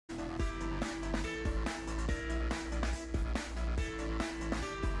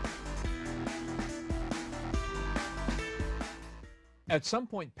At some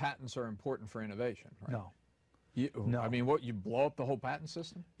point, patents are important for innovation, right? No. No. I mean, what, you blow up the whole patent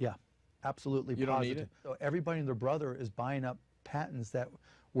system? Yeah, absolutely. You don't need it? So everybody and their brother is buying up patents that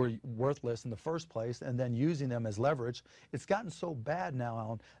were worthless in the first place and then using them as leverage. It's gotten so bad now,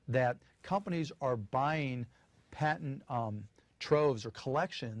 Alan, that companies are buying patent troves or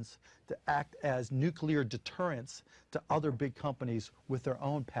collections to act as nuclear deterrents to other big companies with their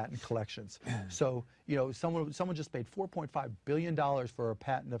own patent collections. So, you know, someone just paid $4.5 billion for a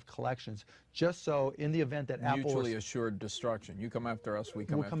patent of collections, just so in the event that Apple mutually assured destruction. You come after us, we'll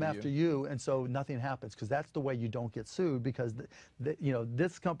come after you, and so nothing happens, because that's the way you don't get sued, because you know,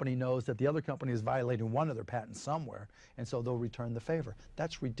 this company knows that the other company is violating one of their patents somewhere, and so they'll return the favor.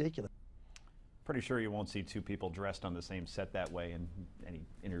 That's ridiculous. Pretty sure you won't see two people dressed on the same set that way in any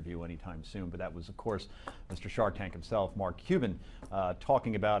interview anytime soon. But that was, of course, Mr. Shark Tank himself, Mark Cuban,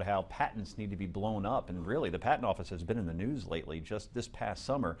 talking about how patents need to be blown up. And really, the Patent Office has been in the news lately. Just this past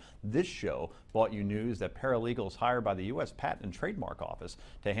summer, this show brought you news that paralegals hired by the U.S. Patent and Trademark Office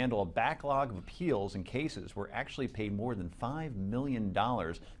to handle a backlog of appeals and cases were actually paid more than $5 million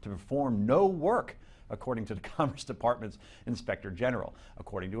to perform no work, according to the Commerce Department's Inspector General.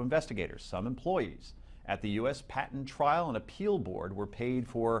 According to investigators, some employees at the U.S. Patent Trial and Appeal Board were paid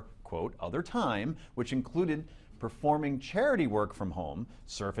for, quote, other time, which included performing charity work from home,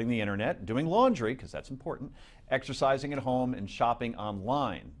 surfing the internet, doing laundry, because that's important, exercising at home, and shopping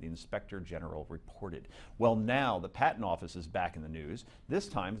online, the Inspector General reported. Well, now the Patent Office is back in the news. This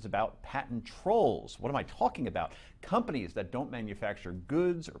time it's about patent trolls. What am I talking about? Companies that don't manufacture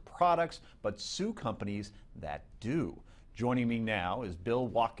goods or products, but sue companies that do. Joining me now is Bill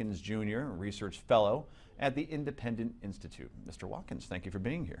Watkins, Jr., a research fellow at the Independent Institute. Mr. Watkins, thank you for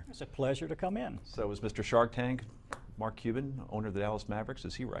being here. It's a pleasure to come in. So is Mr. Shark Tank, Mark Cuban, owner of the Dallas Mavericks,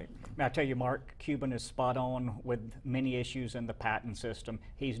 is he right? I tell you, Mark Cuban is spot on with many issues in the patent system.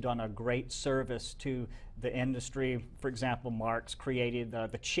 He's done a great service to the industry. For example, Mark's created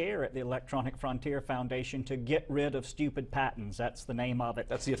the chair at the Electronic Frontier Foundation to get rid of stupid patents. That's the name of it.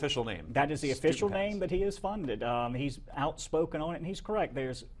 That's the official name. That is the official name that he has funded. He's outspoken on it, and he's correct.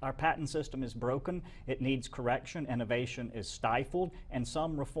 Our patent system is broken. It needs correction. Innovation is stifled, and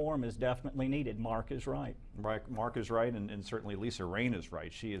some reform is definitely needed. Mark is right. Right, Mark is right, and certainly Lisa Rain is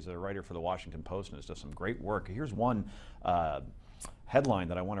right. She is a writer for the Washington Post and has done some great work. Here's one headline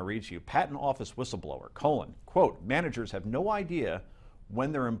that I want to read to you. Patent Office whistleblower, quote, managers have no idea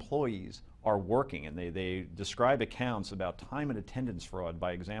when their employees are working, and they describe accounts about time and attendance fraud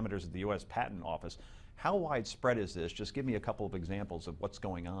by examiners at the U.S. Patent Office. How widespread is this? Just give me a couple of examples of what's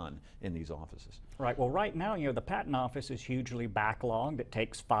going on in these offices. Right. Well, right now, you know, the Patent Office is hugely backlogged. It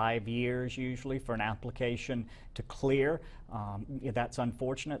takes 5 years usually for an application to clear. That's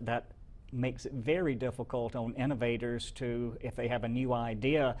unfortunate. That makes it very difficult on innovators to, if they have a new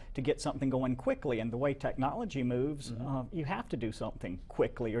idea, to get something going quickly. And the way technology moves, you have to do something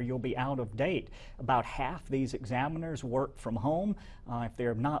quickly or you'll be out of date. About half these examiners work from home. If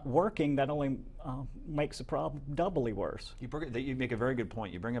they're not working, that only makes the problem doubly worse. You make a very good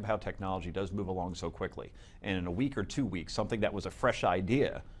point. You bring up how technology does move along so quickly. And in a week or 2 weeks, something that was a fresh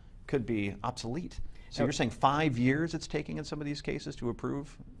idea could be obsolete. So you're saying 5 years it's taking in some of these cases to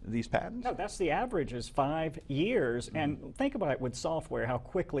approve these patents? No, that's the average, is 5 years. And think about it with software, how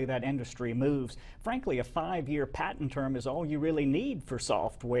quickly that industry moves. Frankly, a 5-year patent term is all you really need for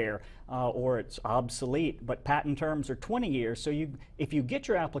software, or it's obsolete. But patent terms are 20 years. So if you get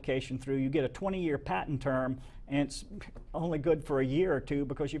your application through, you get a 20-year patent term, and it's only good for a year or two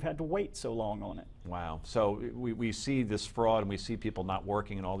because you've had to wait so long on it. Wow. So we see this fraud and we see people not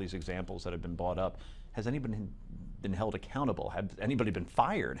working and all these examples that have been brought up. Has anybody been held accountable? Has anybody been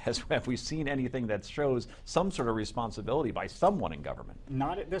fired? Have we seen anything that shows some sort of responsibility by someone in government?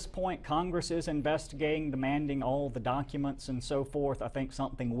 Not at this point. Congress is investigating, demanding all the documents and so forth. I think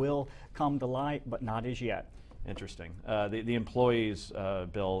something will come to light, but not as yet. Interesting. The employees,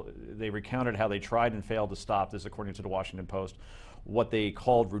 Bill, they recounted how they tried and failed to stop this, according to the Washington Post, what they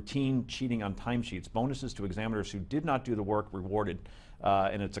called routine cheating on timesheets, bonuses to examiners who did not do the work rewarded,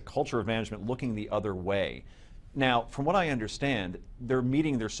 and it's a culture of management looking the other way. Now, from what I understand, they're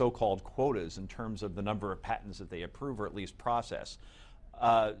meeting their so-called quotas in terms of the number of patents that they approve or at least process.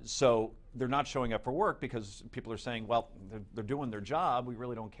 So they're not showing up for work because people are saying, well, they're doing their job. We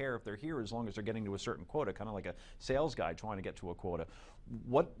really don't care if they're here as long as they're getting to a certain quota, kind of like a sales guy trying to get to a quota.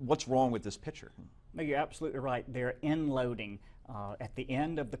 What's wrong with this picture? No, you're absolutely right. They're inloading At the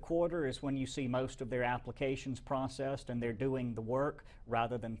end of the quarter is when you see most of their applications processed, and they're doing the work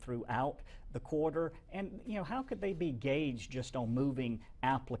rather than throughout the quarter. And how could they be gauged just on moving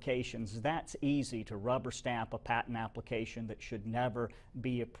applications? That's easy to rubber stamp a patent application that should never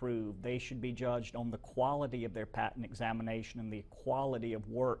be approved. They should be judged on the quality of their patent examination and the quality of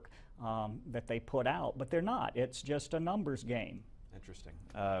work that they put out, but they're not. It's just a numbers game. Interesting.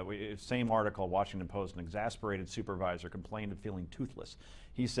 Same article, Washington Post, an exasperated supervisor complained of feeling toothless.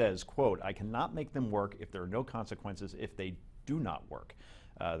 He says, quote, "I cannot make them work if there are no consequences if they do not work."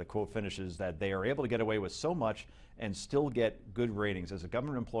 The quote finishes that they are able to get away with so much and still get good ratings. As a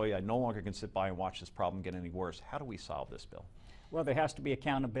government employee, I no longer can sit by and watch this problem get any worse. How do we solve this, Bill? Well, there has to be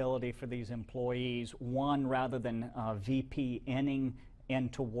accountability for these employees. One, rather than VPNing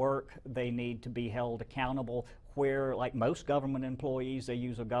into work, they need to be held accountable, where, like most government employees, they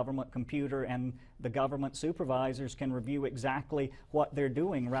use a government computer and the government supervisors can review exactly what they're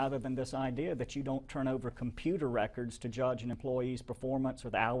doing, rather than this idea that you don't turn over computer records to judge an employee's performance or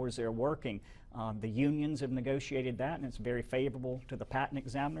the hours they're working. The unions have negotiated that, and it's very favorable to the patent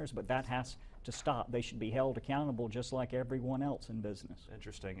examiners, but that has to stop. They should be held accountable just like everyone else in business.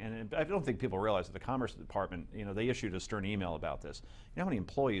 Interesting. And I don't think people realize that the Commerce Department, they issued a stern email about this. You know how many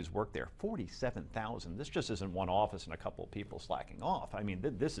employees work there? 47,000. This just isn't one office and a couple of people slacking off. I mean,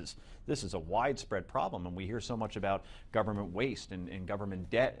 this is a widespread problem, and we hear so much about government waste and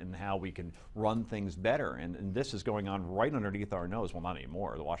government debt and how we can run things better. And this is going on right underneath our nose. Well, not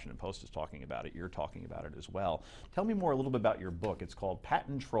anymore. The Washington Post is talking about it. You're talking about it as well. Tell me more a little bit about your book. It's called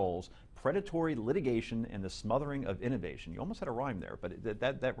Patent Trolls, Predatory Litigation and the Smothering of Innovation. You almost had a rhyme there, but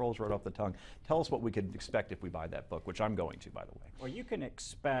that rolls right off the tongue. Tell us what we could expect if we buy that book, which I'm going to, by the way. Well, you can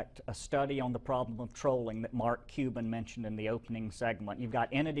expect a study on the problem of trolling that Mark Cuban mentioned in the opening segment. You've got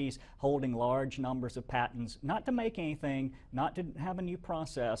entities holding large numbers of patents, not to make anything, not to have a new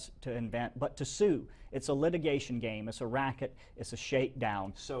process to invent, but to sue. It's a litigation game. It's a racket. It's a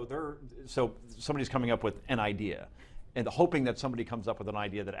shakedown. So somebody's coming up with an idea, and hoping that somebody comes up with an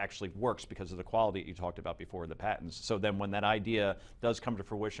idea that actually works because of the quality you talked about before, the patents. So then when that idea does come to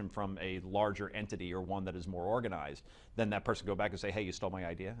fruition from a larger entity or one that is more organized, then that person go back and say, hey, you stole my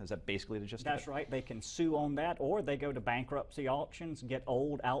idea? Is that basically the gist of it? That's right. They can sue on that, or they go to bankruptcy auctions, get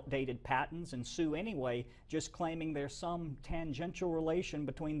old, outdated patents, and sue anyway, just claiming there's some tangential relation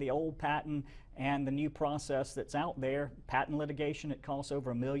between the old patent and the new process that's out there. Patent litigation, it costs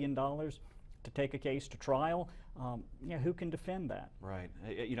over $1 million to take a case to trial. Who can defend that? Right.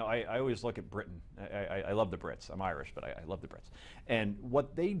 I always look at Britain. I love the Brits. I'm Irish, but I love the Brits. And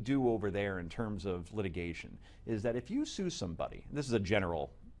what they do over there in terms of litigation is that if you sue somebody, this is a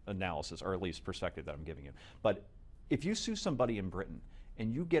general analysis, or at least perspective that I'm giving you, but if you sue somebody in Britain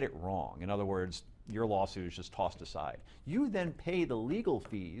and you get it wrong, in other words, your lawsuit is just tossed aside, you then pay the legal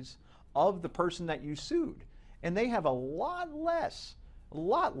fees of the person that you sued. And they have a lot less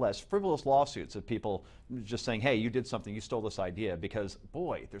frivolous lawsuits of people just saying, hey, you did something, you stole this idea, because,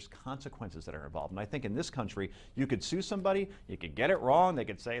 boy, there's consequences that are involved. And I think in this country, you could sue somebody, you could get it wrong, they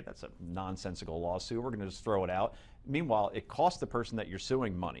could say, that's a nonsensical lawsuit, we're going to just throw it out. Meanwhile, it costs the person that you're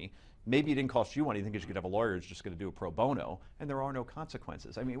suing money. Maybe it didn't cost you anything because you could have a lawyer who's just going to do a pro bono, and there are no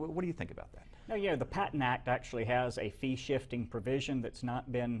consequences. I mean, what do you think about that? No, the Patent Act actually has a fee-shifting provision that's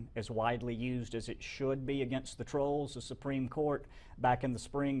not been as widely used as it should be against the trolls. The Supreme Court back in the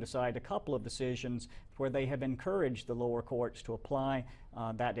spring decided a couple of decisions where they have encouraged the lower courts to apply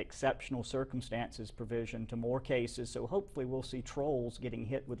that exceptional circumstances provision to more cases. So hopefully we'll see trolls getting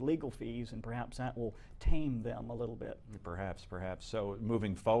hit with legal fees, and perhaps that will tame them a little bit. Perhaps. So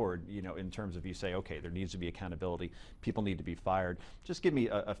moving forward, in terms of, you say, okay, there needs to be accountability, people need to be fired. Just give me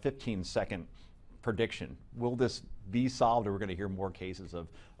a 15-second prediction. Will this be solved, or we're going to hear more cases of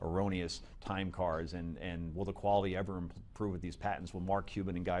erroneous time cards, and will the quality ever improve with these patents? Will Mark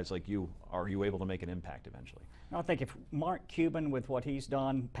Cuban and guys like you, are you able to make an impact eventually? I think if Mark Cuban, with what he's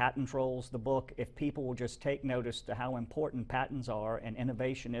done, Patent Trolls, the book, if people will just take notice to how important patents are and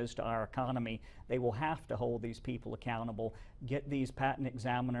innovation is to our economy, they will have to hold these people accountable, get these patent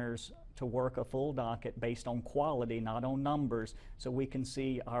examiners to work a full docket based on quality, not on numbers, so we can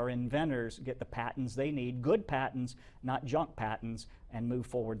see our inventors get the patents they need, good patents, not junk patents, and move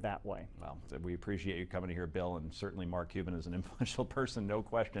forward that way. Well, we appreciate you coming here, Bill, and certainly Mark Cuban is an influential person, no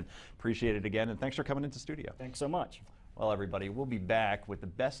question. Appreciate it again, and thanks for coming into studio. Thanks so much. Well, everybody, we'll be back with the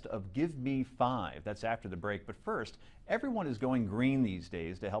best of Give Me 5. That's after the break. But first, everyone is going green these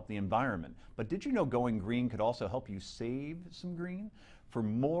days to help the environment. But did you know going green could also help you save some green? For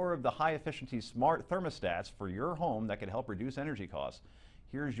more of the high-efficiency smart thermostats for your home that could help reduce energy costs,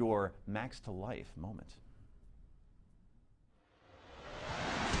 here's your Max to Life moment.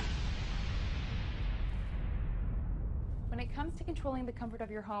 When it comes to controlling the comfort of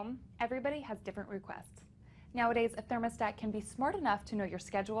your home, everybody has different requests. Nowadays, a thermostat can be smart enough to know your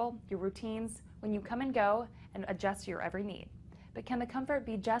schedule, your routines, when you come and go, and adjust to your every need. But can the comfort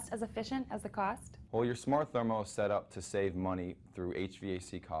be just as efficient as the cost? Well, your smart thermo is set up to save money through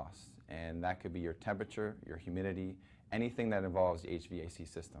HVAC costs, and that could be your temperature, your humidity, anything that involves the HVAC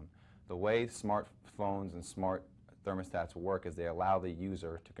system. The way smartphones and smart thermostats work is they allow the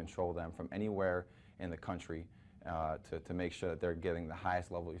user to control them from anywhere in the country to make sure that they're getting the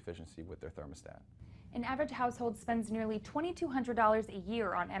highest level of efficiency with their thermostat. An average household spends nearly $2,200 a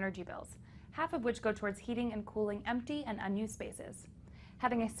year on energy bills, half of which go towards heating and cooling empty and unused spaces.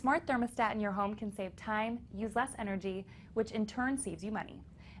 Having a smart thermostat in your home can save time, use less energy, which in turn saves you money.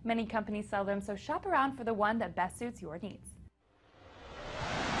 Many companies sell them, so shop around for the one that best suits your needs.